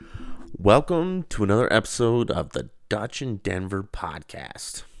Welcome to another episode of the Dutch in Denver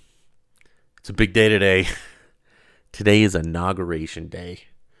podcast. It's a big day today. Today is Inauguration Day,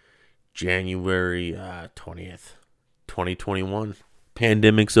 January 20th, 2021.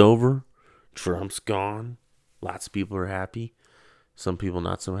 Pandemic's over. Trump's gone. Lots of people are happy. Some people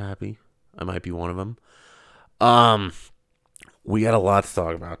not so happy. I might be one of them. We got a lot to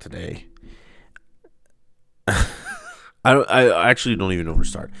talk about today. I actually don't even know where to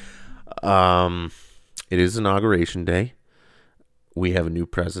start. It is Inauguration Day. We have a new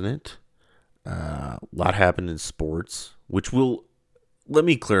president. A lot happened in sports, let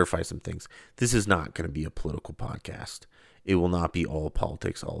me clarify some things. This is not going to be a political podcast. It will not be all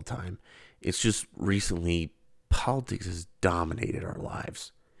politics all the time. It's just recently, politics has dominated our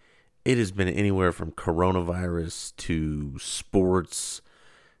lives. It has been anywhere from coronavirus to sports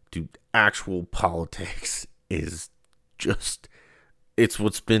to actual politics it's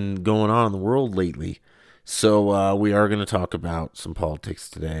what's been going on in the world lately. So we are going to talk about some politics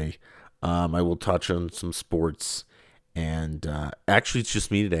today. I will touch on some sports. And actually, it's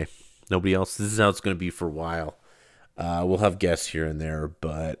just me today. Nobody else. This is how it's going to be for a while. We'll have guests here and there,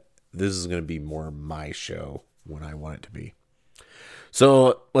 but this is going to be more my show when I want it to be.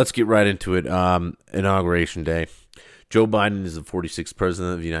 So let's get right into it. Inauguration Day. Joe Biden is the 46th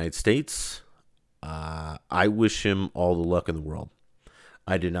president of the United States. I wish him all the luck in the world.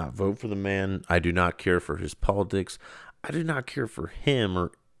 I did not vote for the man. I do not care for his politics. I do not care for him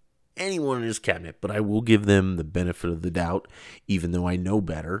or anyone in his cabinet, but I will give them the benefit of the doubt, even though I know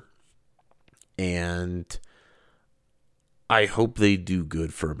better. And I hope they do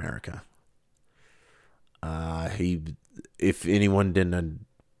good for America. If anyone didn't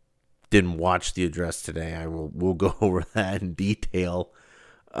watch the address today, we'll go over that in detail.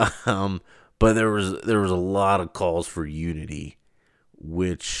 But there was a lot of calls for unity,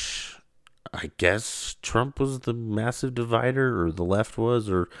 which I guess Trump was the massive divider, or the left was,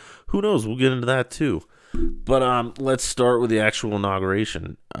 or who knows? We'll get into that too. But let's start with the actual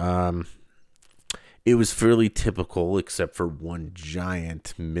inauguration. It was fairly typical, except for one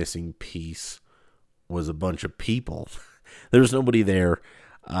giant missing piece was a bunch of people. There was nobody there.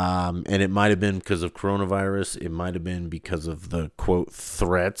 And it might have been because of coronavirus. It might have been because of the, quote,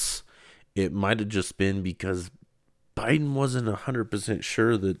 threats. It might have just been because Biden wasn't 100%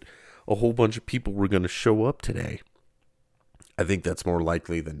 sure that a whole bunch of people were going to show up today. I think that's more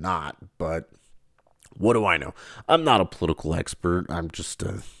likely than not, but what do I know? I'm not a political expert.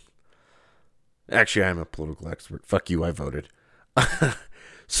 Actually, I'm a political expert. Fuck you, I voted.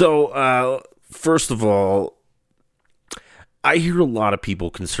 So, first of all, I hear a lot of people,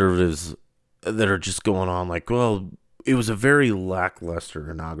 conservatives, that are just going on like, well, it was a very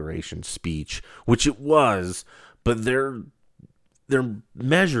lackluster inauguration speech, which it was, but they're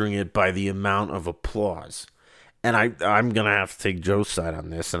measuring it by the amount of applause. And I'm going to have to take Joe's side on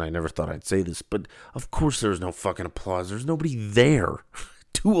this, and I never thought I'd say this, but of course there's no fucking applause. There's nobody there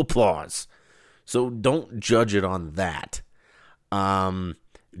to applause. So don't judge it on that.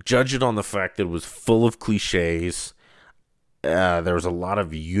 Judge it on the fact that it was full of cliches. There was a lot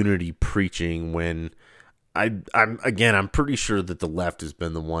of unity preaching when I'm pretty sure that the left has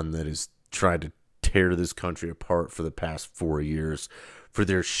been the one that has tried to tear this country apart for the past 4 years for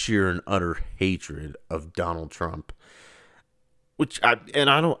their sheer and utter hatred of Donald Trump. I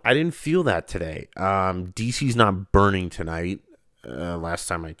didn't feel that today. DC's not burning tonight. Last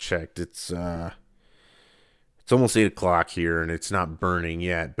time I checked, it's almost 8 o'clock here, and it's not burning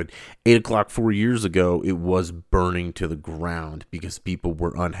yet. But 8 o'clock 4 years ago, it was burning to the ground because people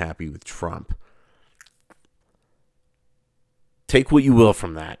were unhappy with Trump. Take what you will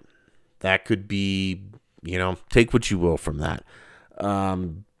from that. That could be, take what you will from that.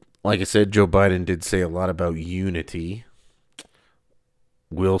 Like I said, Joe Biden did say a lot about unity.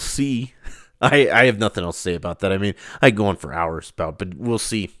 We'll see. I have nothing else to say about that. I mean, I could go on for hours but we'll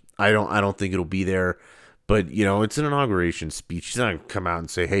see. I don't think it'll be there. But, it's an inauguration speech. He's not going to come out and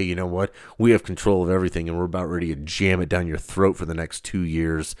say, hey, you know what? We have control of everything, and we're about ready to jam it down your throat for the next 2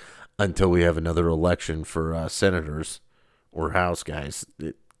 years until we have another election for senators or House guys.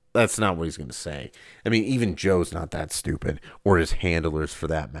 That's not what he's going to say. I mean, even Joe's not that stupid, or his handlers for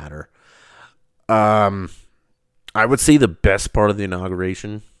that matter. I would say the best part of the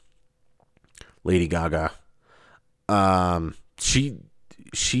inauguration, Lady Gaga. She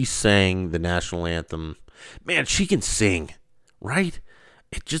sang the national anthem. Man, she can sing, right?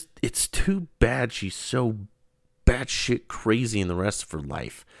 It's too bad she's so batshit crazy in the rest of her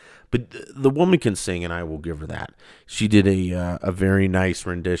life. But the woman can sing, and I will give her that. She did a very nice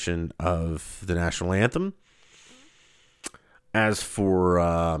rendition of the national anthem. As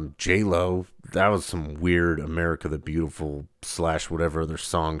for J-Lo, that was some weird America the Beautiful / whatever other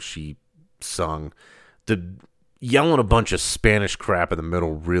song she sung. The yelling a bunch of Spanish crap in the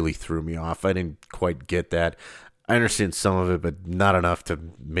middle really threw me off. I didn't quite get that. I understand some of it, but not enough to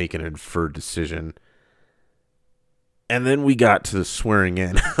make an inferred decision. And then we got to the swearing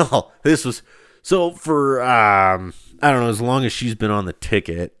in. Oh, this was so for I don't know, as long as she's been on the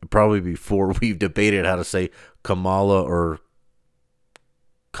ticket, probably before we've debated how to say Kamala or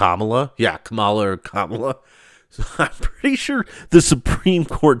Kamala. Yeah, Kamala or Kamala. So I'm pretty sure the Supreme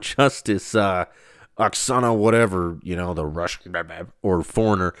Court Justice Oksana, whatever, the Russian or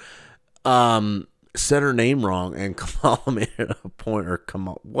foreigner, said her name wrong, and Kamala made it a point, or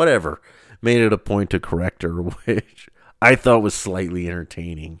Kamala, whatever, made it a point to correct her, which I thought was slightly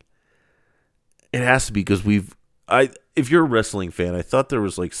entertaining. It has to be because if you're a wrestling fan, I thought there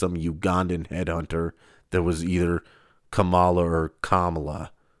was like some Ugandan headhunter that was either Kamala or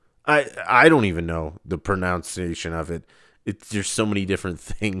Kamala. I don't even know the pronunciation of it. There's so many different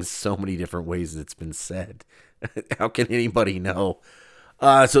things, so many different ways it's been said. How can anybody know?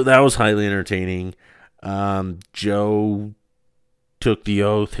 So that was highly entertaining. Joe took the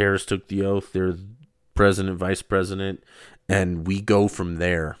oath. Harris took the oath. They're president, vice president, and we go from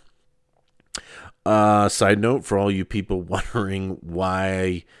there. Side note for all you people wondering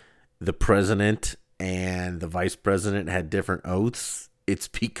why the president and the vice president had different oaths, it's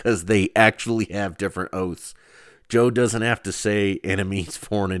because they actually have different oaths. Joe doesn't have to say enemies,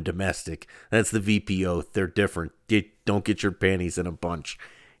 foreign, and domestic. That's the VP oath. They're different. Don't get your panties in a bunch.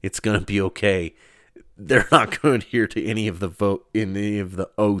 It's going to be okay. They're not going to adhere to any of the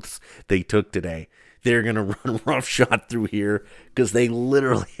oaths they took today. They're going to run roughshod through here because they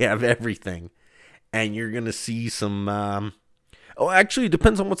literally have everything. And you're going to see some... actually, it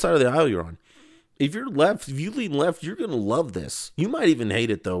depends on what side of the aisle you're on. If you're left, if you lean left, you're going to love this. You might even hate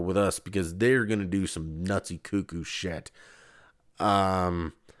it, though, with us, because they're going to do some nutsy cuckoo shit.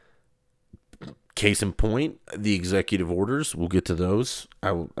 Case in point, the executive orders. We'll get to those.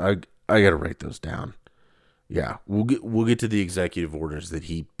 I got to write those down. Yeah, we'll get to the executive orders that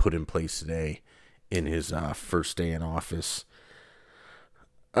he put in place today in his first day in office.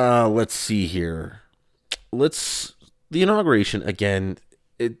 Let's see here. The inauguration, again,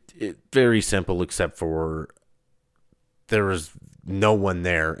 it very simple, except for there was no one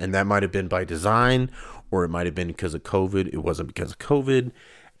there, and that might have been by design, or it might have been because of COVID. It wasn't because of COVID,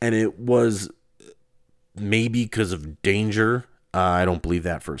 and it was maybe because of danger. I don't believe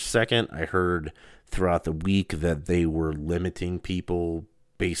that for a second. I heard throughout the week that they were limiting people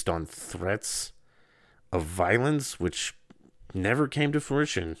based on threats of violence, which never came to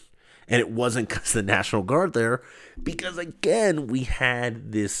fruition. And it wasn't because the National Guard there, because again, we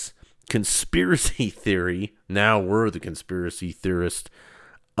had this conspiracy theory. Now we're the conspiracy theorist.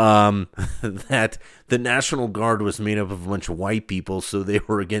 That the National Guard was made up of a bunch of white people, so they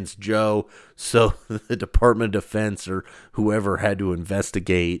were against Joe. So the Department of Defense or whoever had to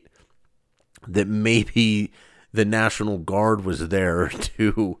investigate that maybe the National Guard was there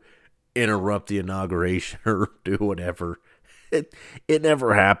to interrupt the inauguration or do whatever. It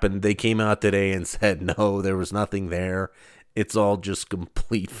never happened. They came out today and said, no, there was nothing there. It's all just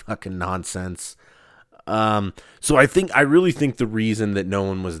complete fucking nonsense. So I really think the reason that no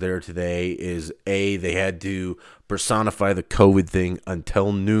one was there today is they had to personify the COVID thing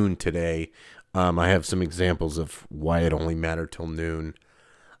until noon today. I have some examples of why it only mattered till noon.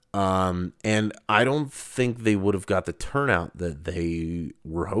 And I don't think they would have got the turnout that they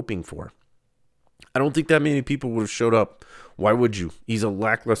were hoping for. I don't think that many people would have showed up. Why would you? He's a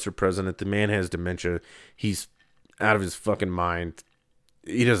lackluster president. The man has dementia. He's out of his fucking mind.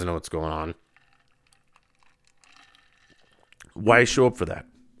 He doesn't know what's going on. Why show up for that?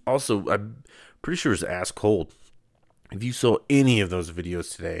 Also, I'm pretty sure it's ass cold. If you saw any of those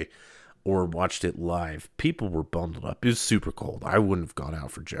videos today or watched it live, people were bundled up. It was super cold. I wouldn't have gone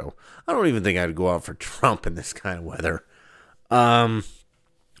out for Joe. I don't even think I'd go out for Trump in this kind of weather. But,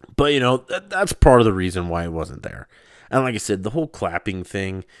 that's part of the reason why it wasn't there. And like I said, the whole clapping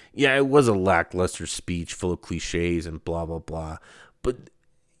thing, yeah, it was a lackluster speech full of cliches and blah, blah, blah. But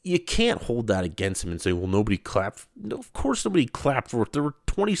you can't hold that against him and say, well, nobody clapped. No, of course nobody clapped for it. There were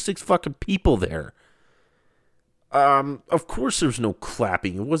 26 fucking people there. Of course there's no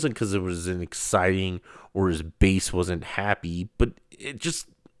clapping. It wasn't because it was an exciting or his base wasn't happy, but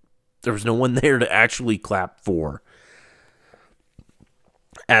there was no one there to actually clap for.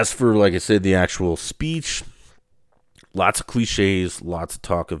 As for, like I said, the actual speech, lots of cliches, lots of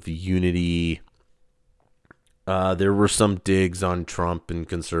talk of unity. There were some digs on Trump and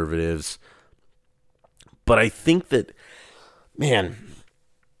conservatives. But I think that man,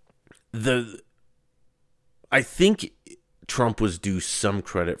 the I think Trump was due some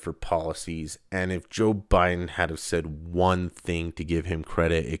credit for policies, and if Joe Biden had have said one thing to give him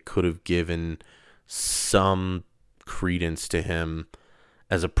credit, it could have given some credence to him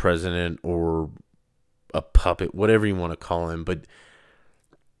as a president or a puppet, whatever you want to call him. But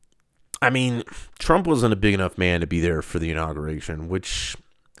I mean, Trump wasn't a big enough man to be there for the inauguration, which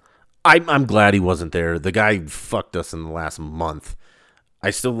I'm glad he wasn't there. The guy fucked us in the last month.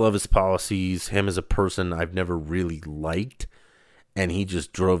 I still love his policies. Him as a person, I've never really liked. And he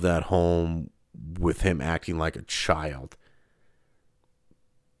just drove that home with him acting like a child.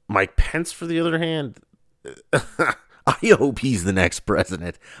 Mike Pence, for the other hand, I hope he's the next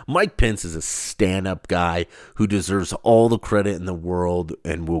president. Mike Pence is a stand-up guy who deserves all the credit in the world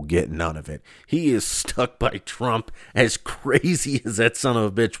and will get none of it. He is stuck by Trump, as crazy as that son of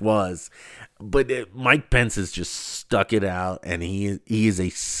a bitch was. But Mike Pence has just stuck it out, and he is a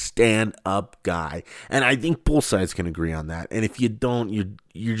stand-up guy. And I think both sides can agree on that. And if you don't,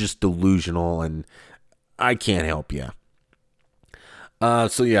 you're just delusional, and I can't help you.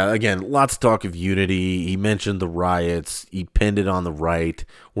 So yeah, again, lots of talk of unity. He mentioned the riots. He pinned it on the right.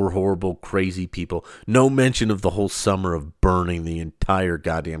 We're horrible, crazy people. No mention of the whole summer of burning the entire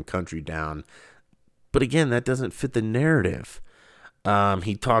goddamn country down. But again, that doesn't fit the narrative.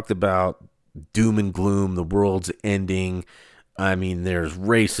 He talked about doom and gloom, the world's ending. I mean, there's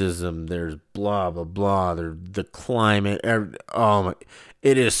racism, there's blah, blah, blah, there's the climate.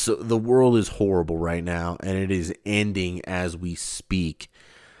 It is so, the world is horrible right now, and it is ending as we speak.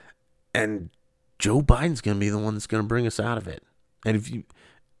 And Joe Biden's going to be the one that's going to bring us out of it. And if you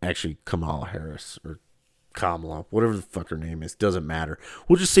actually, Kamala Harris or Kamala, whatever the fuck her name is, doesn't matter.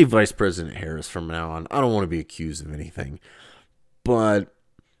 We'll just say Vice President Harris from now on. I don't want to be accused of anything. But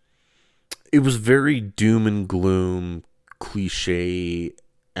it was very doom and gloom, cliche,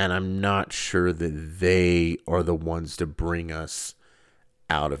 and I'm not sure that they are the ones to bring us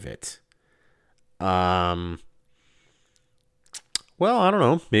out of it. Well, I don't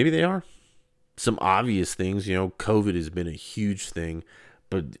know. Maybe they are. Some obvious things, COVID has been a huge thing,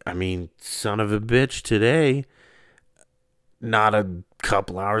 but I mean, son of a bitch, today, not a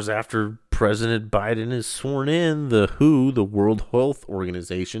couple hours after President Biden is sworn in, the WHO, the World Health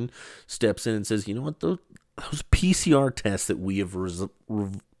Organization, steps in and says, you know what, those PCR tests that we have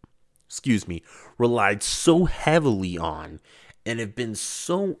relied so heavily on and have been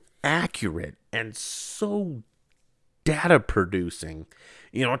so accurate and so data producing,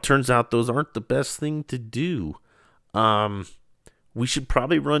 it turns out those aren't the best thing to do. We should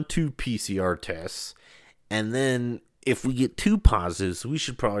probably run 2 PCR tests, and then if we get 2 positives, we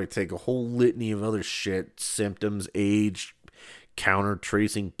should probably take a whole litany of other shit, symptoms, age, counter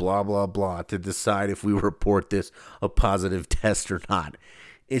tracing, blah, blah, blah, to decide if we report this a positive test or not.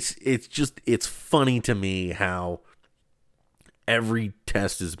 It's funny to me how every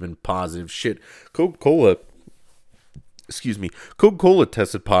test has been positive. Shit, Coca-Cola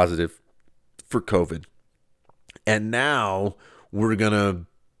tested positive for COVID. And now we're going to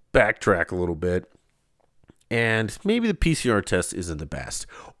backtrack a little bit. And maybe the PCR test isn't the best.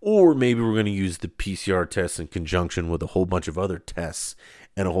 Or maybe we're going to use the PCR test in conjunction with a whole bunch of other tests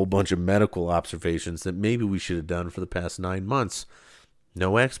and a whole bunch of medical observations that maybe we should have done for the past 9 months.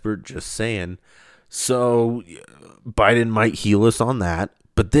 No expert, just saying. So Biden might heal us on that.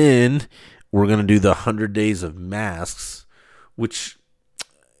 But then we're going to do the 100 days of masks, which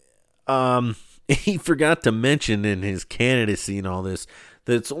he forgot to mention in his candidacy and all this,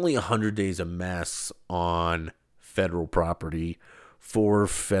 that it's only 100 days of masks on federal property for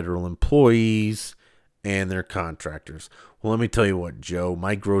federal employees and their contractors. Well, let me tell you what, Joe,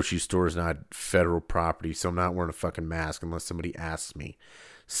 my grocery store is not federal property, so I'm not wearing a fucking mask unless somebody asks me.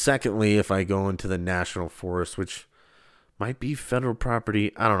 Secondly, if I go into the national forest, which might be federal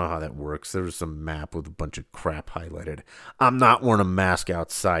property, I don't know how that works. There was some map with a bunch of crap highlighted. I'm not wearing a mask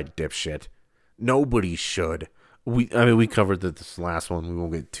outside, dipshit. Nobody should. We covered this last one. We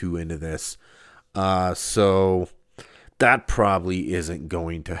won't get too into this. So that probably isn't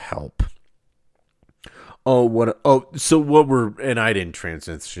going to help. And I didn't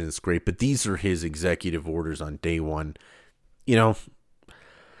transition this great, but these are his executive orders on day one.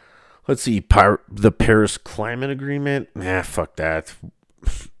 Let's see, the Paris Climate Agreement. Fuck that.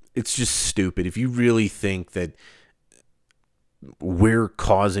 It's just stupid. If you really think that we're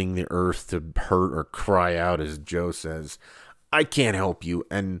causing the earth to hurt or cry out, as Joe says, I can't help you.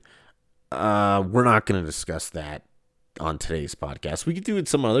 And we're not going to discuss that on today's podcast. We could do it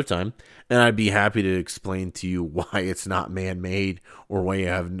some other time, and I'd be happy to explain to you why it's not man-made or why you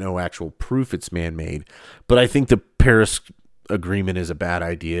have no actual proof it's man-made. But I think the Paris agreement is a bad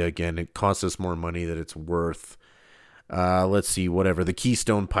idea. Again, it costs us more money than it's worth. Let's see, whatever. The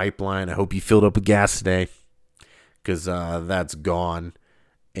Keystone Pipeline, I hope you filled up with gas today, because that's gone,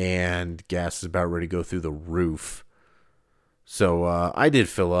 and gas is about ready to go through the roof. So I did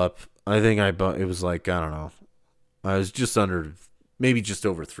fill up. I think I bought, it was like, I don't know. I was just under, maybe just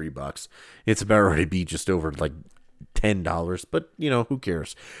over $3. It's about ready to be just over like $10, but who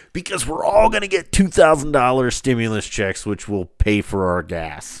cares? Because we're all going to get $2,000 stimulus checks, which will pay for our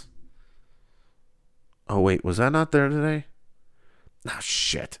gas. Oh, wait, was that not there today? Oh,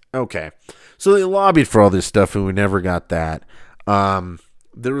 shit. Okay. So they lobbied for all this stuff, and we never got that.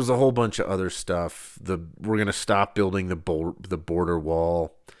 There was a whole bunch of other stuff. We're going to stop building the border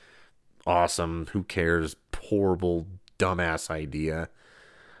wall. Awesome. Who cares? Horrible, dumbass idea.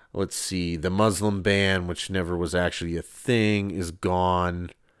 Let's see. The Muslim ban, which never was actually a thing, is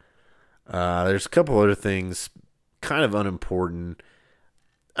gone. There's a couple other things, kind of unimportant.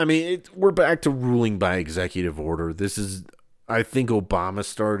 I mean, we're back to ruling by executive order. I think Obama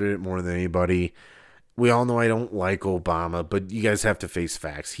started it more than anybody. We all know I don't like Obama, but you guys have to face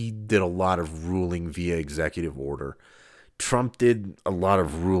facts. He did a lot of ruling via executive order. Trump did a lot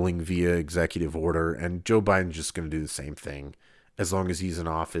of ruling via executive order, and Joe Biden's just going to do the same thing as long as he's in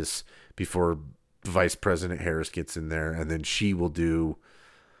office before Vice President Harris gets in there, and then she will do,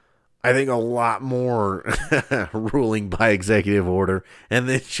 I think, a lot more ruling by executive order, and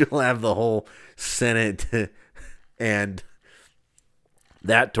then she'll have the whole Senate and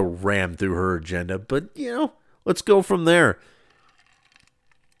that to ram through her agenda. But, let's go from there.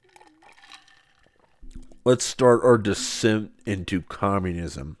 Let's start our descent into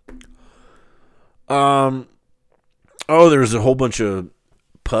communism. There's a whole bunch of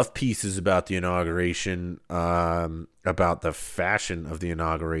puff pieces about the inauguration, about the fashion of the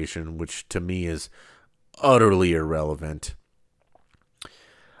inauguration, which to me is utterly irrelevant.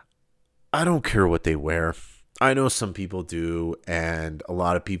 I don't care what they wear. I know some people do, and a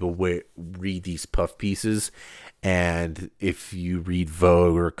lot of people read these puff pieces, and if you read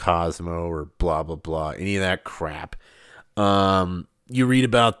Vogue or Cosmo or blah, blah, blah, any of that crap, you read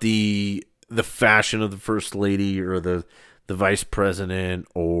about the fashion of the first lady or the vice president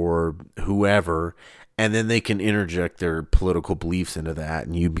or whoever, and then they can interject their political beliefs into that,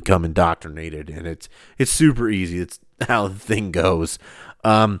 and you become indoctrinated, and it's super easy. It's how the thing goes.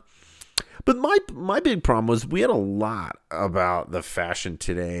 But my big problem was we had a lot about the fashion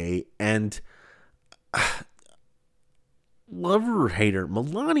today, and lover or hater,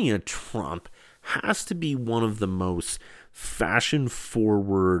 Melania Trump has to be one of the most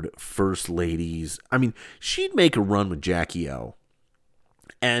fashion-forward first ladies. I mean, she'd make a run with Jackie O.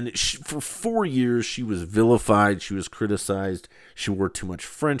 And for 4 years, she was vilified. She was criticized. She wore too much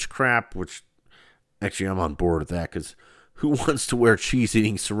French crap, which actually I'm on board with that, because who wants to wear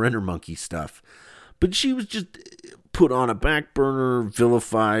cheese-eating surrender monkey stuff? But she was just put on a back burner,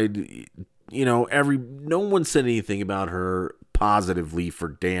 vilified. No one said anything about her positively, for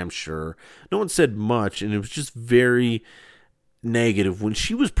damn sure. No one said much, and it was just very negative when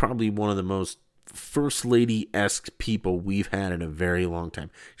she was probably one of the most first lady-esque people we've had in a very long time.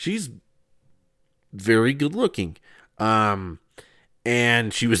 She's very good looking. And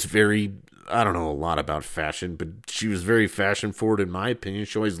she was very, I don't know a lot about fashion, but she was very fashion forward in my opinion.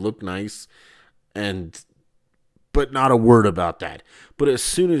 She always looked nice, but not a word about that. But as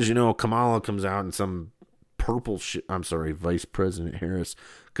soon as, Kamala comes out in some purple Vice President Harris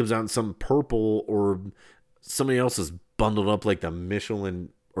comes out in some purple, or somebody else is bundled up like the Michelin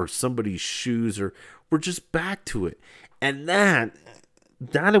or somebody's shoes, or we're just back to it. And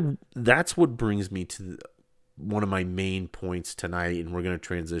that's what brings me to one of my main points tonight, and we're going to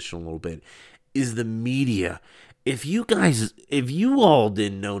transition a little bit, is the media. If you all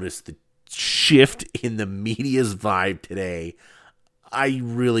didn't notice the shift in the media's vibe today, I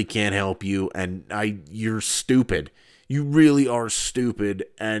really can't help you, and you're stupid. You really are stupid,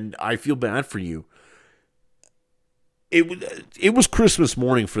 and I feel bad for you. It was Christmas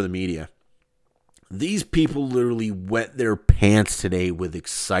morning for the media. These people literally wet their pants today with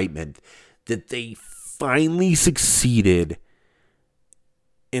excitement that they finally succeeded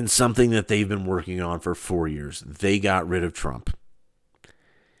in something that they've been working on for 4 years. They got rid of Trump.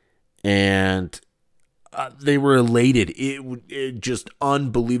 And they were elated. It just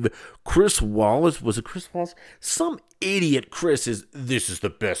unbelievable. Chris Wallace, was it Chris Wallace? Some idiot Chris this is the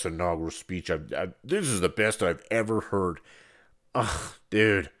best inaugural speech this is the best I've ever heard. Ugh,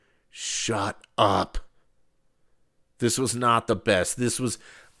 dude, shut up. This was not the best. This was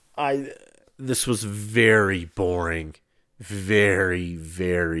very boring. Very,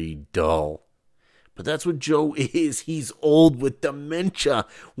 very dull. But that's what Joe is. He's old with dementia.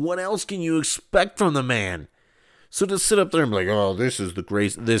 What else can you expect from the man? So to sit up there and be like, oh, this is the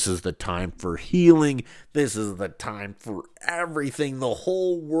grace, this is the time for healing, this is the time for everything, the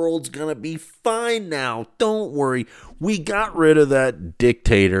whole world's gonna be fine now, don't worry. We got rid of that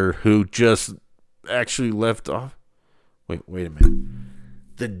dictator who just actually left off. Wait a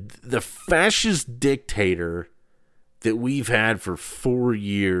minute. The fascist dictator that we've had for 4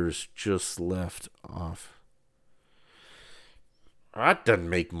 years just left off. That doesn't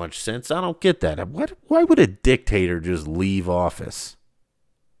make much sense. I don't get that. Why would a dictator just leave office?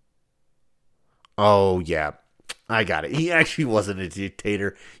 Oh, yeah. I got it. He actually wasn't a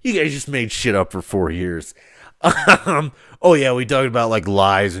dictator. You guys just made shit up for 4 years. Oh, yeah. We talked about like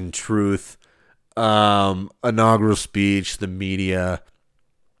lies and truth. Inaugural speech, the media.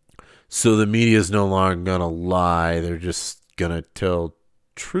 So the media is no longer going to lie. They're just going to tell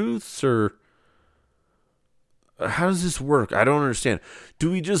truths, or how does this work? I don't understand.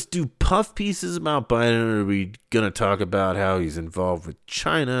 Do we just do puff pieces about Biden, or are we going to talk about how he's involved with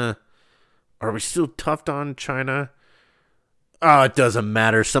China? Are we still toughed on China? Oh, it doesn't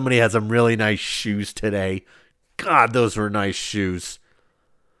matter. Somebody had some really nice shoes today. God, those were nice shoes.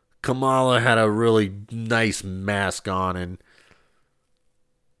 Kamala had a really nice mask on, and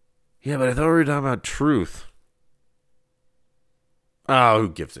yeah, but I thought we were talking about truth. Oh, who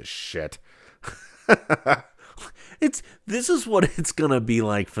gives a shit? This is what it's gonna be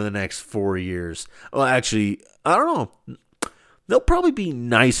like for the next 4 years. Well, actually, I don't know. They'll probably be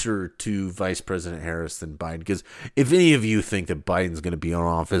nicer to Vice President Harris than Biden, because if any of you think that Biden's going to be in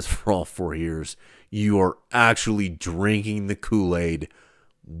office for all 4 years, you are actually drinking the Kool-Aid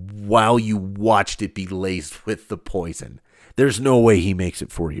while you watched it be laced with the poison. There's no way he makes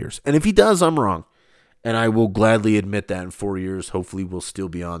it 4 years. And if he does, I'm wrong. And I will gladly admit that in 4 years. Hopefully we'll still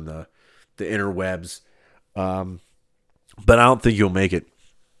be on the interwebs. But I don't think he'll make it.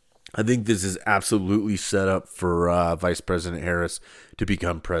 I think this is absolutely set up for Vice President Harris to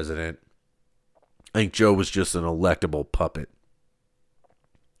become president. I think Joe was just an electable puppet.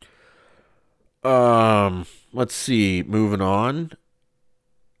 Let's see. Moving on.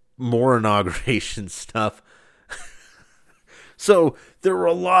 More inauguration stuff. So there were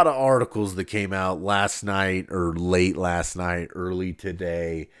a lot of articles that came out last night or late last night, early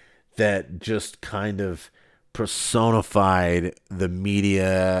today, that just kind of personified the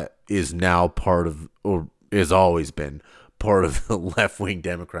media is now part of, or has always been part of, the left-wing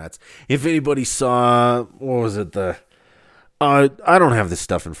Democrats. If anybody saw, what was it, I don't have this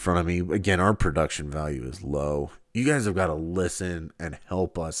stuff in front of me. Again, our production value is low. You guys have got to listen and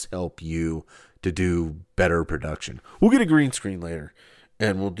help us help you to do better production. We'll get a green screen later,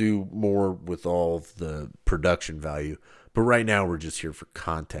 and we'll do more with all of the production value. But right now, we're just here for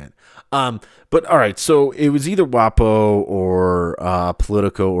content. But all right, so it was either WAPO or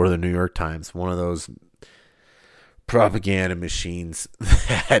Politico or the New York Times, one of those propaganda machines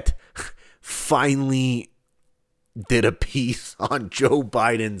that finally did a piece on Joe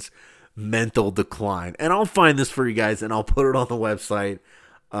Biden's mental decline. And I'll find this for you guys, and I'll put it on the website.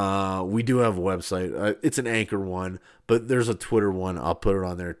 We do have a website. It's an Anchor one, but there's a Twitter one. I'll put it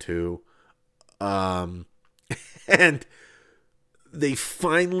on there too. And they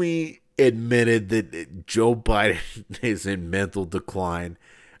finally admitted that Joe Biden is in mental decline.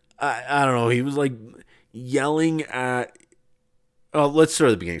 I don't know. He was like yelling at... Oh, let's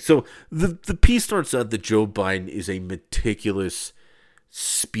start at the beginning. So the piece starts out that Joe Biden is a meticulous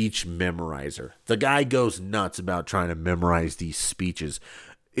speech memorizer. The guy goes nuts about trying to memorize these speeches,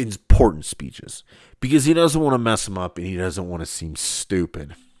 important speeches, because he doesn't want to mess them up and he doesn't want to seem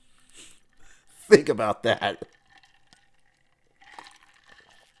stupid. Think about that.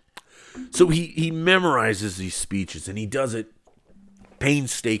 So he memorizes these speeches, and he does it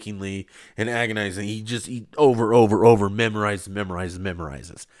painstakingly and agonizingly. He over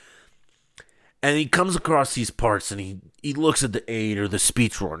memorizes. And he comes across these parts, and he looks at the aide or the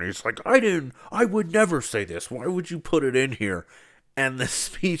speechwriter, and he's like, I would never say this. Why would you put it in here? And the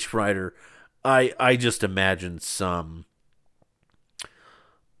speechwriter, I just imagine some,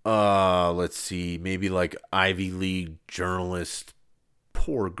 let's see, maybe like Ivy League journalist,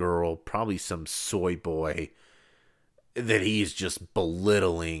 poor girl, probably some soy boy that he's just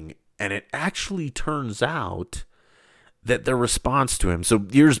belittling. And it actually turns out that their response to him, so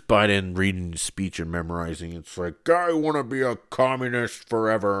here's Biden reading his speech and memorizing. It's like, I want to be a communist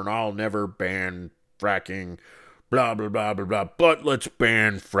forever, and I'll never ban fracking, blah, blah, blah, blah, blah, but let's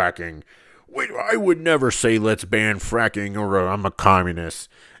ban fracking. Wait, I would never say let's ban fracking, or I'm a communist.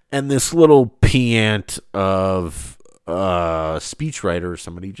 And this little peant of speechwriter or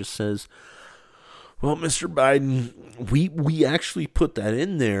somebody just says, Well, Mr. Biden, we actually put that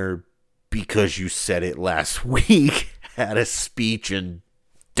in there because you said it last week at a speech in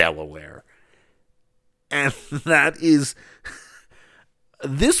Delaware. And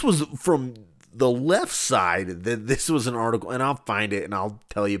this was from the left side. This was an article, and I'll find it and I'll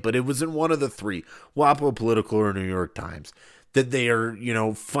tell you, but it was in one of the three, WAPO, Political, or New York Times, that they are,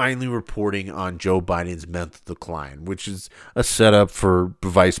 finally reporting on Joe Biden's mental decline, which is a setup for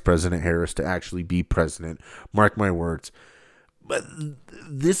Vice President Harris to actually be president. Mark my words. But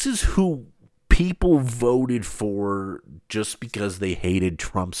this is who people voted for just because they hated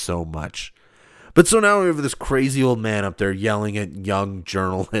Trump so much. But so now we have this crazy old man up there yelling at young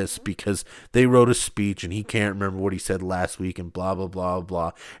journalists because they wrote a speech and he can't remember what he said last week and blah, blah, blah,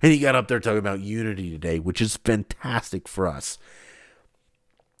 blah. And he got up there talking about unity today, which is fantastic for us.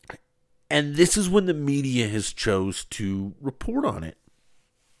 And this is when the media has chose to report on it.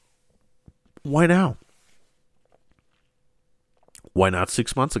 Why now? Why not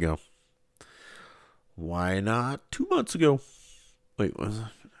 6 months ago? Why not 2 months ago? Wait,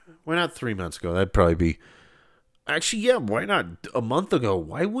 why not 3 months ago? That'd probably be... Actually, yeah, why not a month ago?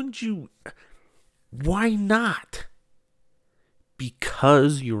 Why wouldn't you... Why not?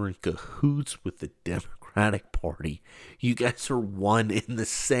 Because you're in cahoots with the Democratic Party. You guys are one in the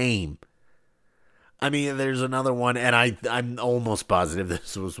same. I mean, there's another one, and I'm almost positive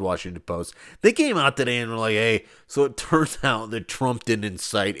this was Washington Post. They came out today and were like, hey, so it turns out that Trump didn't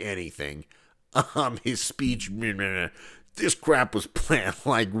incite anything. His speech, this crap was planned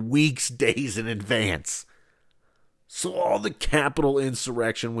like weeks, days in advance. So all the Capitol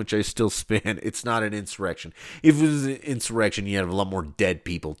insurrection, which I still span, it's not an insurrection. If it was an insurrection, you'd have a lot more dead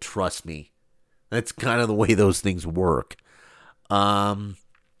people, trust me. That's kind of the way those things work.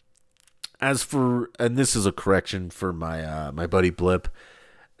 As for, and this is a correction for my buddy Blip,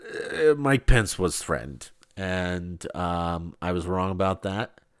 Mike Pence was threatened, and I was wrong about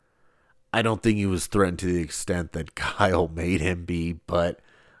that. I don't think he was threatened to the extent that Kyle made him be, but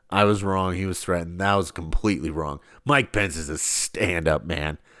I was wrong. He was threatened. That was completely wrong. Mike Pence is a stand-up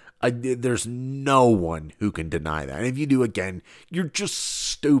man. There's no one who can deny that. And if you do, again, you're just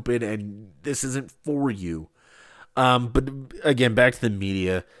stupid, and this isn't for you. But again, back to the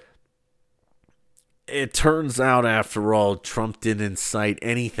media. It turns out, after all, Trump didn't incite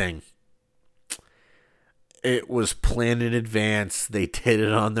anything. It was planned in advance. They did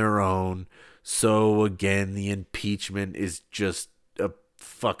it on their own. So, again, the impeachment is just a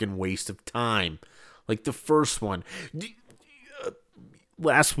fucking waste of time. Like the first one.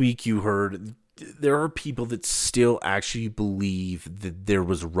 Last week you heard there are people that still actually believe that there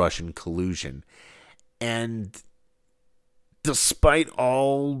was Russian collusion. And despite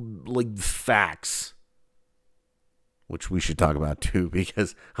all, like, facts, which we should talk about too,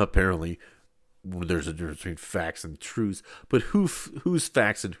 because apparently there's a difference between facts and truths. But who's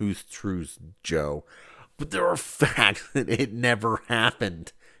facts and who's truths, Joe? But there are facts that it never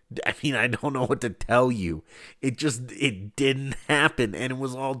happened. I mean, I don't know what to tell you. It didn't happen, and it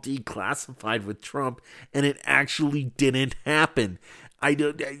was all declassified with Trump, and it actually didn't happen.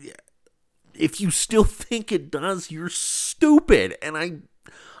 If you still think it does, you're stupid. And I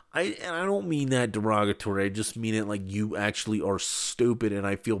don't mean that derogatory. I just mean it like you actually are stupid, and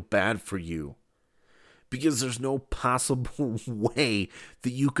I feel bad for you. Because there's no possible way that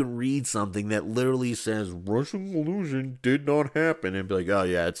you can read something that literally says Russian collusion did not happen and be like, oh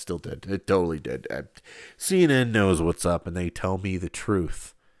yeah, it still did. It totally did. CNN knows what's up, and they tell me the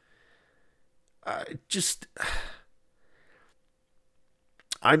truth.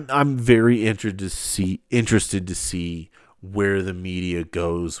 I'm very interested to see where the media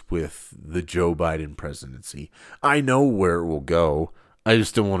goes with the Joe Biden presidency. I know where it will go. I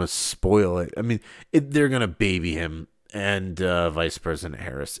just don't want to spoil it. I mean, they're going to baby him and Vice President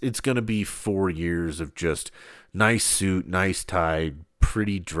Harris. It's going to be 4 years of just nice suit, nice tie,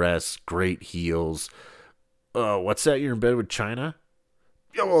 pretty dress, great heels. What's that? You're in bed with China?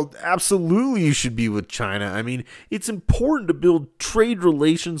 Yeah, well, absolutely you should be with China. I mean, it's important to build trade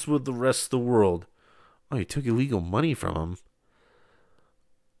relations with the rest of the world. Oh, you took illegal money from him.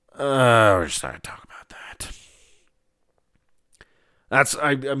 We're just not going to talk about that.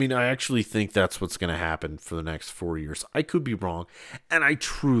 I actually think that's what's going to happen for the next 4 years. I could be wrong. And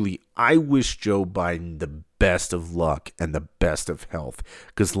I wish Joe Biden the best of luck and the best of health.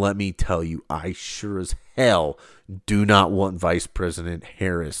 Because let me tell you, I sure as hell do not want Vice President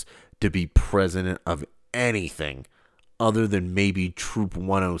Harris to be president of anything other than maybe Troop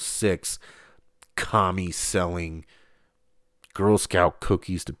 106 commie selling Girl Scout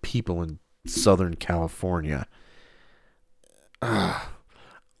cookies to people in Southern California.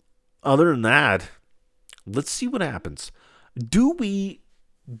 Other than that, Let's see what happens. Do we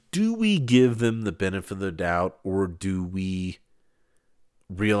give them the benefit of the doubt, or do we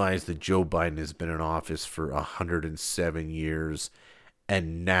realize that Joe Biden has been in office for 107 years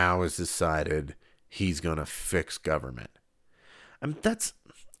and now has decided he's going to fix government? I mean,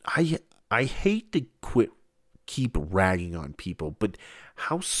 I hate to keep ragging on people, but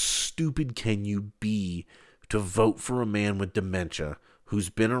how stupid can you be to vote for a man with dementia who's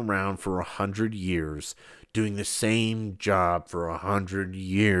been around for 100 years, doing the same job for 100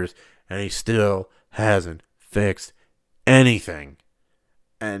 years, and he still hasn't fixed anything?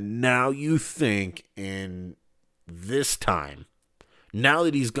 And now you think in this time, now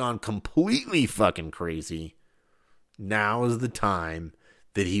that he's gone completely fucking crazy, now is the time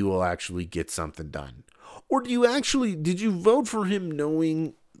that he will actually get something done. Or did you vote for him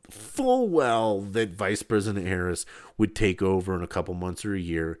knowing full well that Vice President Harris would take over in a couple months or a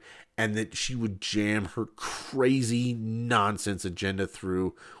year, and that she would jam her crazy nonsense agenda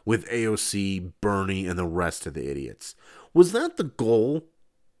through with AOC, Bernie, and the rest of the idiots? Was that the goal?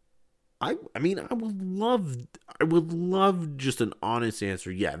 I mean, I would love just an honest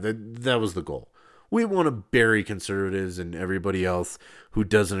answer. Yeah, that was the goal. We want to bury conservatives and everybody else who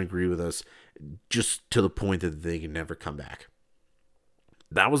doesn't agree with us just to the point that they can never come back.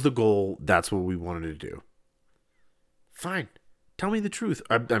 That was the goal. That's what we wanted to do. Fine. Tell me the truth.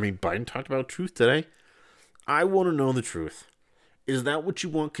 I mean, Biden talked about truth today. I want to know the truth. Is that what you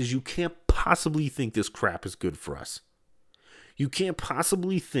want? Because you can't possibly think this crap is good for us. You can't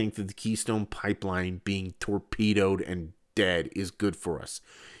possibly think that the Keystone Pipeline being torpedoed and dead is good for us.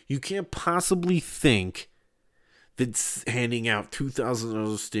 You can't possibly think that handing out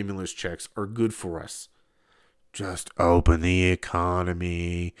 $2,000 stimulus checks are good for us. Just open the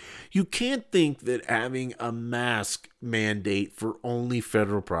economy. You can't think that having a mask mandate for only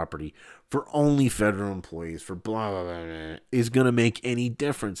federal property, for only federal employees, for blah, blah, blah, blah, is going to make any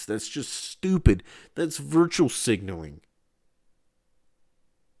difference. That's just stupid. That's virtual signaling.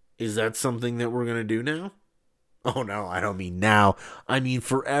 Is that something that we're going to do now? Oh, no, I don't mean now. I mean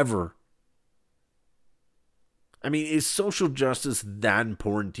forever. I mean, is social justice that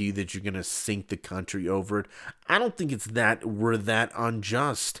important to you that you're going to sink the country over it? I don't think we're that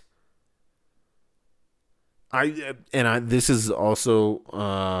unjust. This is also,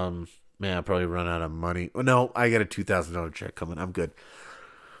 man, I'll probably run out of money. Oh, no, I got a $2,000 check coming. I'm good.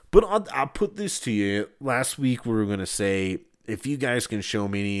 But I'll put this to you. Last week we were going to say, if you guys can show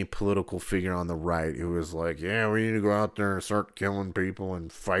me any political figure on the right who was like, yeah, we need to go out there and start killing people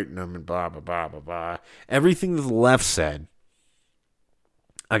and fighting them and blah, blah, blah, blah, blah. Everything that the left said,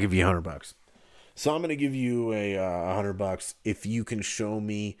 I'll give you $100. So I'm going to give you a $100 if you can show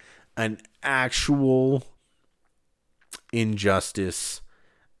me an actual injustice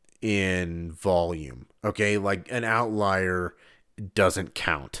in volume. Okay, like an outlier doesn't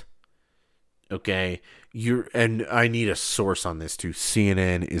count. Okay, and I need a source on this too.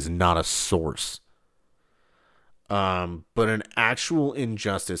 CNN is not a source. But an actual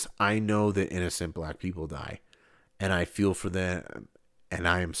injustice. I know that innocent black people die, and I feel for them, and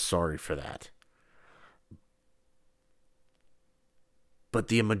I am sorry for that. But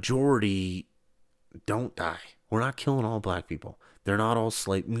the majority don't die. We're not killing all black people. They're not all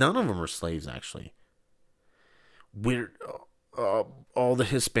slaves. None of them are slaves, actually. All the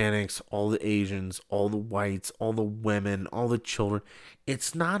Hispanics, all the Asians, all the whites, all the women, all the children.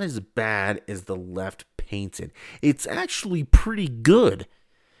 It's not as bad as the left paints it. It's actually pretty good.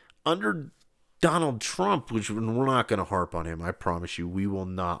 Under Donald Trump, which we're not going to harp on him, I promise you, we will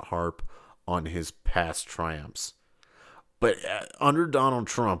not harp on his past triumphs. But under Donald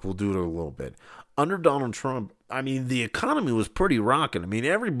Trump, we'll do it a little bit. Under Donald Trump, I mean, the economy was pretty rocking. I mean,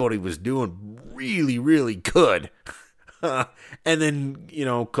 everybody was doing really, really good. And then,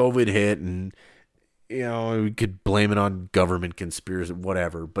 COVID hit, and, we could blame it on government conspiracy,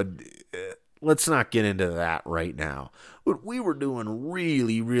 whatever. But let's not get into that right now. But we were doing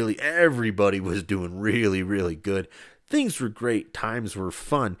really, really, everybody was doing really, really good. Things were great. Times were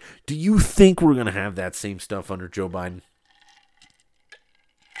fun. Do you think we're going to have that same stuff under Joe Biden?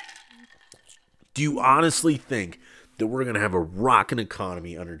 Do you honestly think that we're going to have a rocking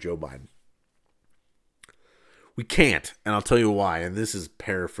economy under Joe Biden? We can't, and I'll tell you why. And this is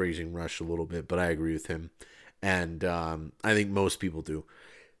paraphrasing Rush a little bit, but I agree with him. And I think most people do.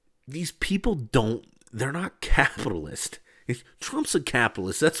 These people they're not capitalist. Trump's a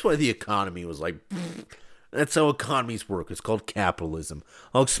capitalist. That's why the economy was like, that's how economies work. It's called capitalism.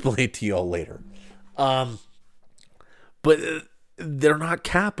 I'll explain it to you all later. But they're not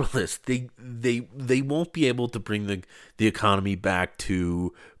capitalists. They won't be able to bring the economy back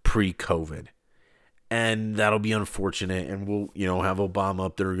to pre-COVID. And that'll be unfortunate, and we'll, have Obama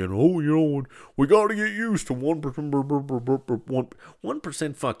up there again. Oh, we got to get used to 1%,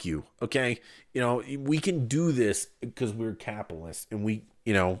 1%, fuck you, okay? We can do this because we're capitalists, and we,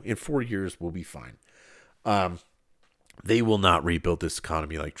 in 4 years, we'll be fine. They will not rebuild this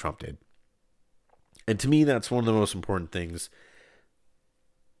economy like Trump did. And to me, that's one of the most important things.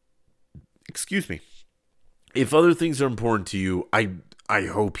 Excuse me. If other things are important to you, I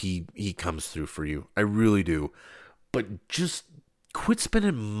hope he comes through for you. I really do. But just quit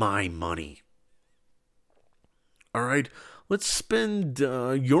spending my money. All right? Let's spend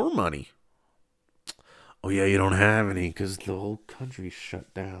your money. Oh, yeah, you don't have any because the whole country's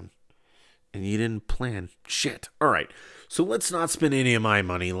shut down. And you didn't plan shit. All right. So let's not spend any of my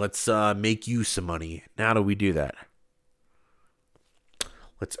money. Let's make you some money. Now, how do we do that?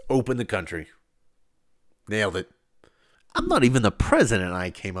 Let's open the country. Nailed it. I'm not even the president. I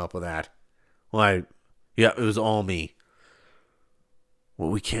came up with that. Why? Yeah, it was all me. Well,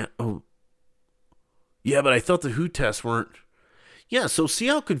 we can't. Oh. Yeah, but I thought the WHO tests weren't. Yeah, so see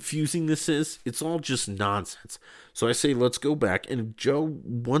how confusing this is? It's all just nonsense. So I say let's go back. And Joe,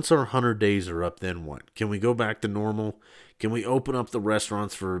 once our 100 days are up, then what? Can we go back to normal? Can we open up the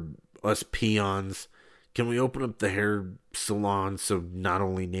restaurants for us peons? Can we open up the hair salon so not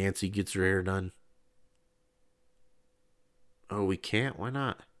only Nancy gets her hair done? Oh, we can't? Why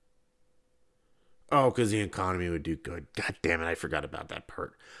not? Oh, because the economy would do good. God damn it, I forgot about that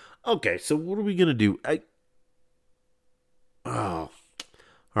part. Okay, so what are we going to do? Oh.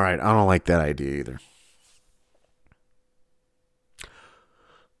 All right, I don't like that idea either.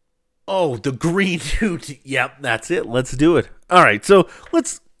 Oh, the Green New Deal. Yep, that's it. Let's do it. All right, so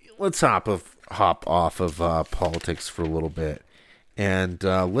let's hop off of politics for a little bit. And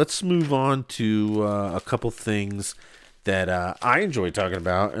let's move on to a couple things that I enjoy talking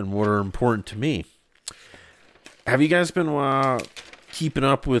about and what are important to me. Have you guys been keeping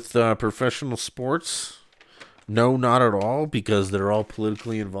up with professional sports? No, not at all, because they're all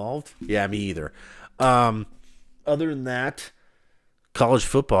politically involved. Yeah, me either. Other than that, college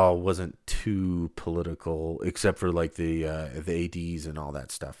football wasn't too political, except for like the ADs and all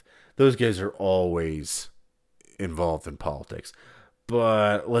that stuff. Those guys are always involved in politics.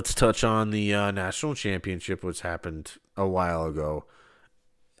 But let's touch on the national championship, which happened a while ago.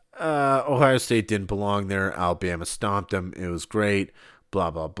 Ohio State didn't belong there. Alabama stomped them. It was great.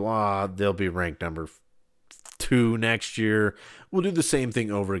 Blah, blah, blah. They'll be ranked number 2 next year. We'll do the same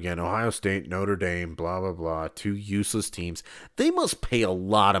thing over again. Ohio State, Notre Dame, blah, blah, blah. 2 useless teams. They must pay a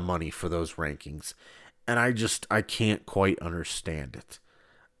lot of money for those rankings. And I can't quite understand it.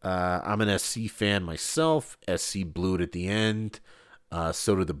 I'm an SC fan myself. SC blew it at the end.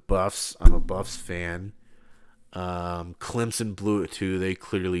 So did the Buffs. I'm a Buffs fan. Clemson blew it too. They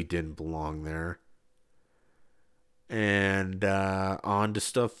clearly didn't belong there. And on to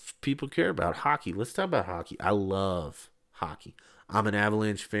stuff people care about. Hockey. Let's talk about hockey. I love hockey. I'm an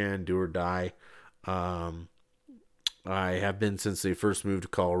Avalanche fan, do or die. I have been since they first moved to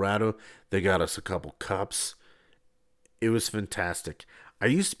Colorado. They got us a couple cups. It was fantastic. I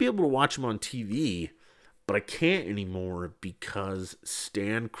used to be able to watch them on TV, but I can't anymore because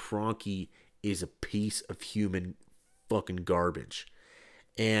Stan Kroenke is a piece of human fucking garbage.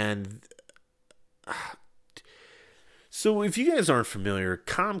 And so if you guys aren't familiar,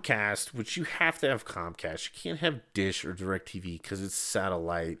 Comcast, which you have to have Comcast, you can't have Dish or DirecTV because it's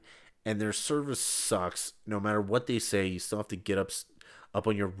satellite, and their service sucks. No matter what they say, you still have to get up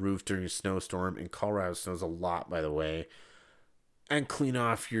on your roof during a snowstorm. In Colorado, snows a lot, by the way. And clean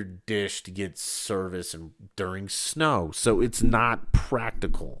off your dish to get service during snow. So it's not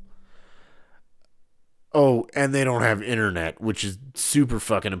practical. Oh, and they don't have internet, which is super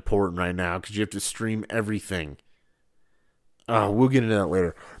fucking important right now because you have to stream everything. We'll get into that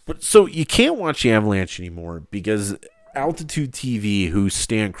later. But so you can't watch the Avalanche anymore because Altitude TV, who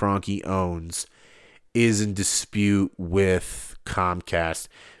Stan Kroenke owns, is in dispute with Comcast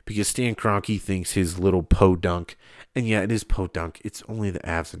because Stan Kroenke thinks his little podunk, and yeah, it is podunk. It's only the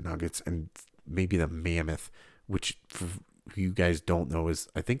Avs and Nuggets and maybe the Mammoth, which for you guys don't know is,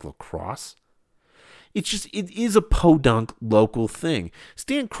 I think, lacrosse. It is a podunk local thing.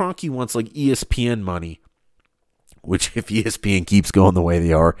 Stan Kroenke wants like ESPN money, which if ESPN keeps going the way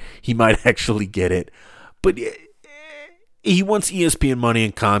they are, he might actually get it. But he wants ESPN money,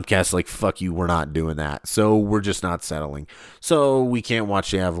 and Comcast like, fuck you, we're not doing that. So we're just not settling. So we can't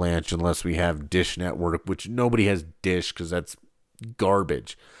watch the Avalanche unless we have Dish Network, which nobody has Dish because that's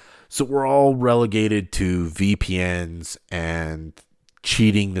garbage. So we're all relegated to VPNs and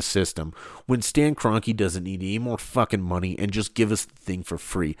cheating the system when Stan Kroenke doesn't need any more fucking money and just give us the thing for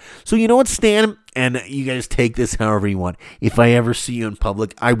free. So you know what, Stan? And you guys take this however you want. If I ever see you in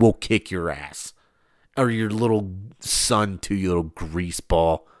public, I will kick your ass. Or your little son too, you little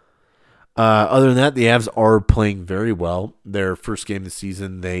greaseball. Other than that, the Avs are playing very well. Their first game of the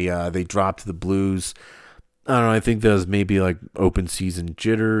season, they dropped to the Blues. I don't know. I think that was maybe like open season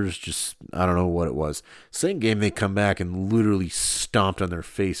jitters. Just I don't know what it was. Same game, they come back and literally stomped on their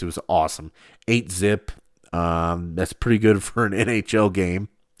face. It was awesome. 8-zip. That's pretty good for an NHL game.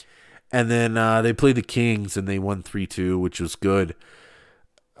 And then they played the Kings and they won 3-2, which was good.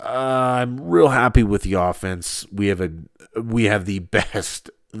 I'm real happy with the offense. We have the best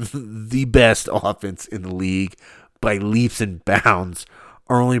the best offense in the league by leaps and bounds.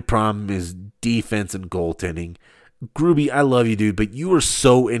 Our only problem is defense and goaltending. Gruby, I love you, dude, but you are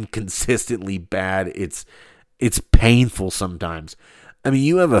so inconsistently bad. It's painful sometimes. I mean,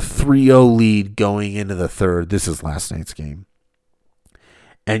 you have a 3-0 lead going into the third. This is last night's game.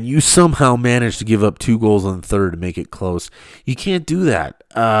 And you somehow managed to give up 2 goals in the third to make it close. You can't do that.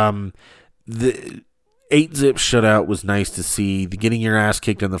 The 8-zip shutout was nice to see. The getting your ass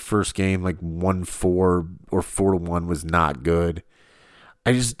kicked in the first game, like 1-4 or 4-1, was not good.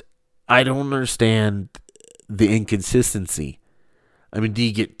 I don't understand the inconsistency. I mean, do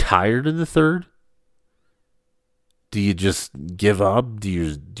you get tired in the third? Do you just give up?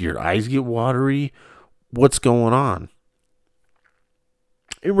 Do your eyes get watery? What's going on?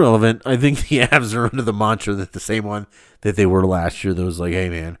 Irrelevant. I think the Avs are under the mantra that the same one that they were last year. That was like, hey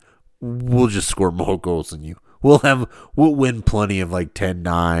man, we'll just score more goals than you. We'll win plenty of like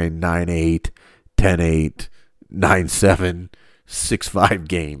 10-9, 9-8, 10-8, 9-7, 6-5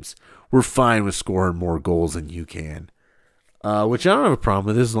 games. We're fine with scoring more goals than you can. Which I don't have a problem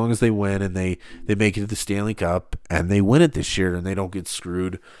with as long as they win and they make it to the Stanley Cup and they win it this year and they don't get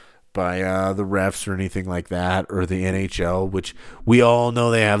screwed by the refs or anything like that, or the NHL, which we all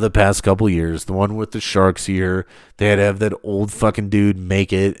know they have the past couple years. The one with the Sharks here, they had to have that old fucking dude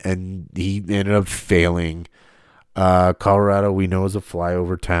make it, and he ended up failing. Colorado, we know, is a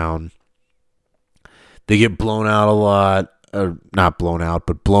flyover town. They get blown out a lot, or not blown out,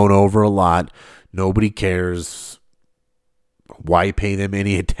 but blown over a lot. Nobody cares. Why pay them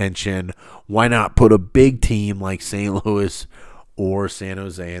any attention? Why not put a big team like St. Louis or San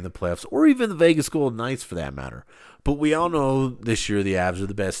Jose in the playoffs, or even the Vegas Golden Knights for that matter? But we all know this year the Avs are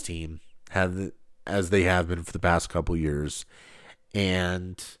the best team, as they have been for the past couple years.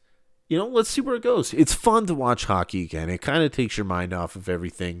 And, let's see where it goes. It's fun to watch hockey again. It kind of takes your mind off of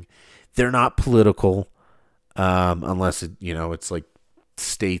everything. They're not political, unless it's like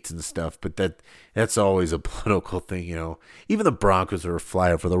states and stuff, but that's always a political thing. Even the Broncos are a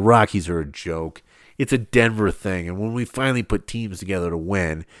flyover. The Rockies are a joke. It's a Denver thing, and when we finally put teams together to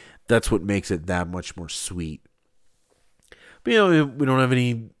win, that's what makes it that much more sweet. But, we don't have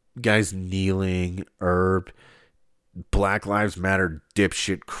any guys kneeling or Black Lives Matter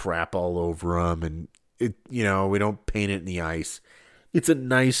dipshit crap all over them, and we don't paint it in the ice. It's a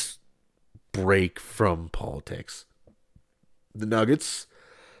nice break from politics. The Nuggets,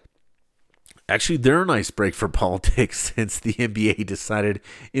 actually, they're a nice break for politics since the NBA decided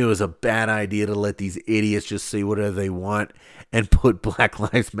it was a bad idea to let these idiots just say whatever they want and put Black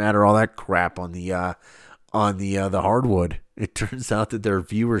Lives Matter, all that crap on the hardwood. It turns out that their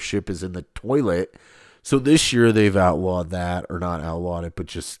viewership is in the toilet. So this year they've outlawed that, or not outlawed it, but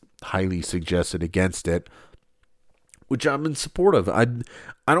just highly suggested against it, which I'm in support of. I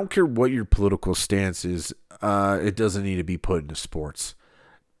don't care what your political stance is. It doesn't need to be put into sports.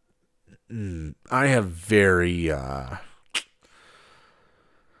 I have very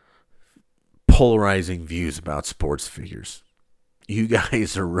polarizing views about sports figures. You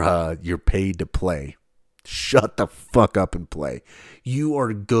guys are you're paid to play. Shut the fuck up and play. You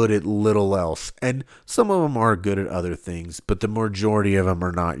are good at little else, and some of them are good at other things, but the majority of them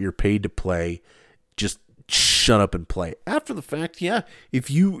are not. You're paid to play. Just shut up and play. After the fact, yeah,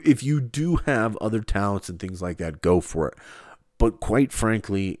 if you do have other talents and things like that, go for it. But quite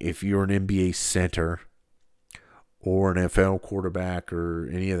frankly, if you're an NBA center or an NFL quarterback or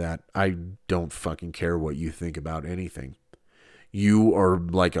any of that, I don't fucking care what you think about anything. You are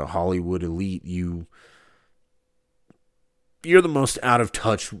like a Hollywood elite. You're the most out of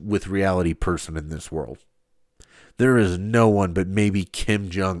touch with reality person in this world. There is no one but maybe Kim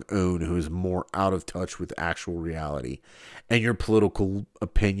Jong-un who is more out of touch with actual reality. And your political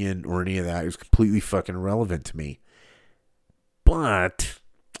opinion or any of that is completely fucking irrelevant to me. But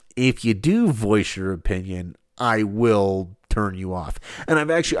if you do voice your opinion, I will turn you off. And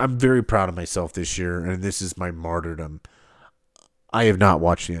I'm very proud of myself this year, and this is my martyrdom. I have not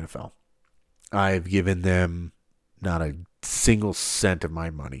watched the NFL. I've given them not a single cent of my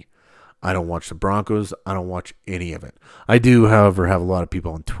money. I don't watch the Broncos. I don't watch any of it. I do, however, have a lot of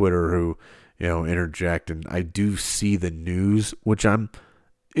people on Twitter who, interject, and I do see the news, which I'm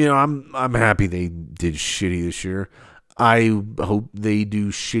happy they did shitty this year. I hope they do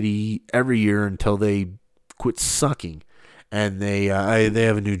shitty every year until they quit sucking, and they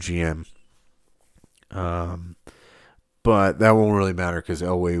have a new GM. But that won't really matter because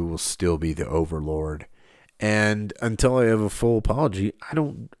Elway will still be the overlord. And until I have a full apology, I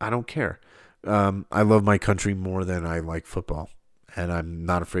don't care. I love my country more than I like football, and I'm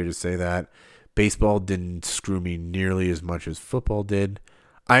not afraid to say that. Baseball didn't screw me nearly as much as football did.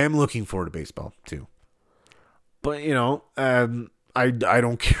 I am looking forward to baseball too, but I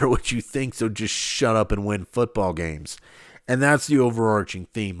don't care what you think. So just shut up and win football games, and that's the overarching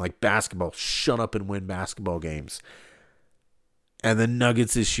theme. Like basketball, shut up and win basketball games. And the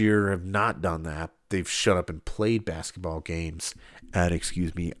Nuggets this year have not done that. They've shut up and played basketball games. And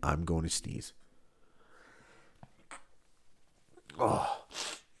excuse me, I'm going to sneeze. Oh,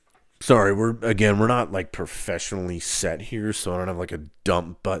 sorry. We're not like professionally set here, so I don't have like a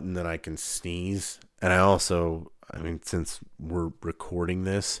dump button that I can sneeze. And since we're recording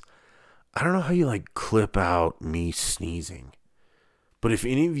this, I don't know how you like clip out me sneezing. But if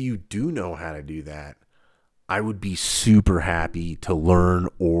any of you do know how to do that, I would be super happy to learn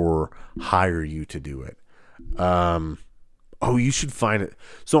or hire you to do it. You should find it.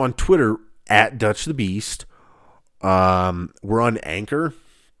 So on Twitter, at Dutch the Beast, we're on Anchor.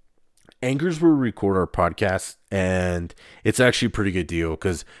 Anchor's where we record our podcast, and it's actually a pretty good deal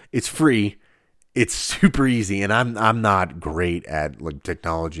because it's free. It's super easy, and I'm not great at like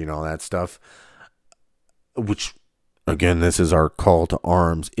technology and all that stuff, which, again, this is our call to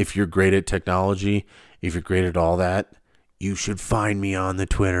arms. If you're great at technology, if you're great at all that, you should find me on the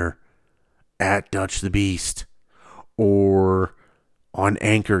Twitter at Dutch the Beast, or on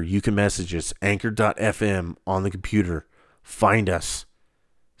Anchor. You can message us, anchor.fm on the computer. Find us.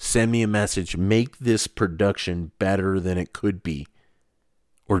 Send me a message. Make this production better than it could be,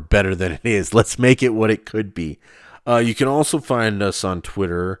 or better than it is. Let's make it what it could be. You can also find us on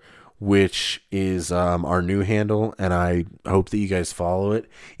Twitter, which is our new handle, and I hope that you guys follow it.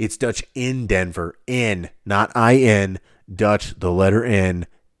 It's Dutch in Denver. N, not I-N, Dutch, the letter N,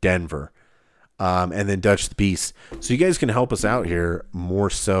 Denver. And then Dutch the Beast. So you guys can help us out here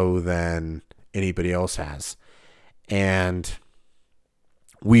more so than anybody else has. And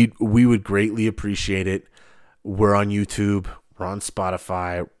we would greatly appreciate it. We're on YouTube. We're on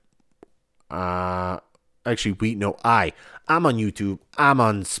Spotify. I'm on YouTube. I'm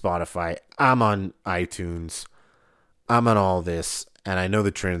on Spotify. I'm on iTunes. I'm on all this. And I know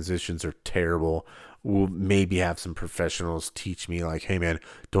the transitions are terrible. We'll maybe have some professionals teach me like, hey man,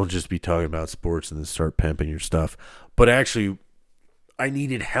 don't just be talking about sports and then start pimping your stuff. But actually, I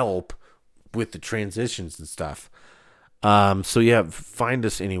needed help with the transitions and stuff. So yeah, find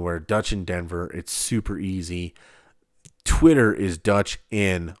us anywhere. Dutch in Denver. It's super easy. Twitter is Dutch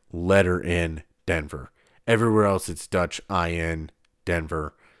in, letter in, Denver. Everywhere else, it's Dutch IN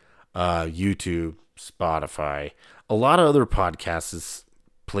Denver, YouTube, Spotify, a lot of other podcasts,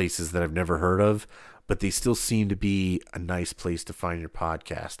 places that I've never heard of, but they still seem to be a nice place to find your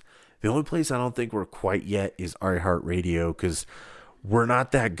podcast. The only place I don't think we're quite yet is iHeartRadio because we're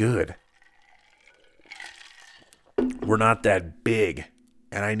not that good. We're not that big,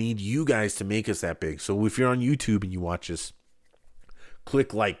 and I need you guys to make us that big. So if you're on YouTube and you watch us,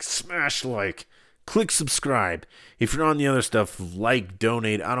 click like, smash like. Click subscribe. If you're on the other stuff, like,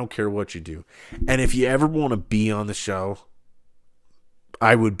 donate. I don't care what you do. And if you ever want to be on the show,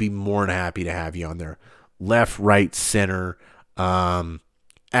 I would be more than happy to have you on there. Left, right, center,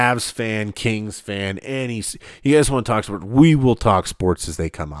 Avs fan, Kings fan, you guys want to talk sports? We will talk sports as they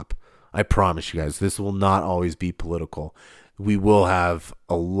come up. I promise you guys, this will not always be political. We will have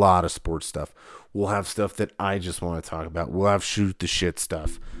a lot of sports stuff. We'll have stuff that I just want to talk about. We'll have shoot the shit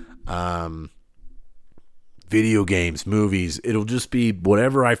stuff. Video games, movies. It'll just be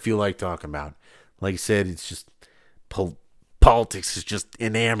whatever I feel like talking about. Like I said, it's just politics has just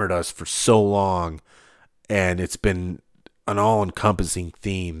enamored us for so long, and it's been an all-encompassing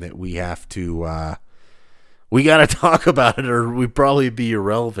theme that we have to we got to talk about it, or we'd probably be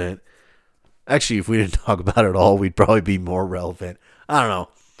irrelevant. Actually, if we didn't talk about it at all, we'd probably be more relevant. I don't know.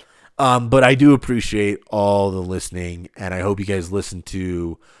 But I do appreciate all the listening, and I hope you guys listen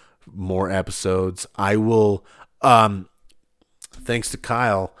to more episodes. I will, thanks to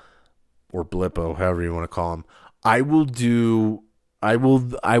Kyle, or Blippo, however you want to call him, I will do I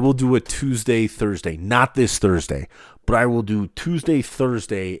will do a Tuesday, Thursday, not this Thursday, but I will do Tuesday,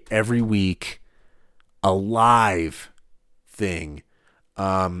 Thursday every week, a live thing.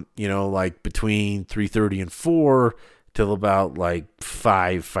 Like between 3:30 and 4 till about like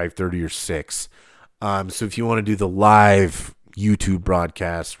 5:30 or 6. So if you want to do the live YouTube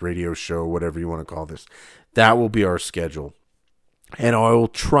broadcast, radio show, whatever you want to call this, that will be our schedule. And I will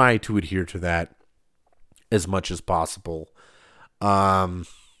try to adhere to that as much as possible. I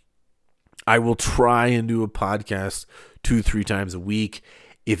will try and do a podcast 2-3 times a week.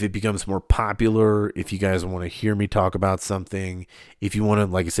 If it becomes more popular, if you guys want to hear me talk about something, if you want to,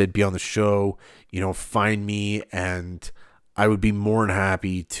 like I said, be on the show, find me, and I would be more than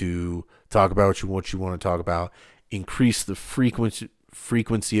happy to talk about what you want to talk about, increase the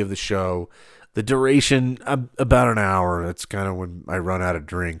frequency of the show, the duration, about an hour. That's kind of when I run out of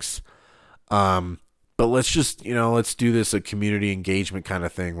drinks. But let's just, let's do this a community engagement kind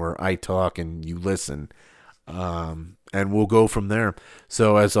of thing where I talk and you listen. And we'll go from there.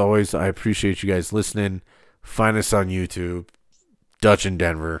 So as always, I appreciate you guys listening. Find us on YouTube, Dutch in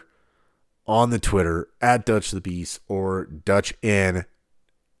Denver, on the Twitter at Dutch the Beast, or Dutch in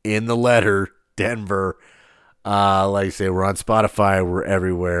the letter Denver. Like I say, we're on Spotify. We're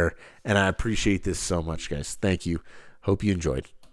everywhere. And I appreciate this so much, guys. Thank you. Hope you enjoyed.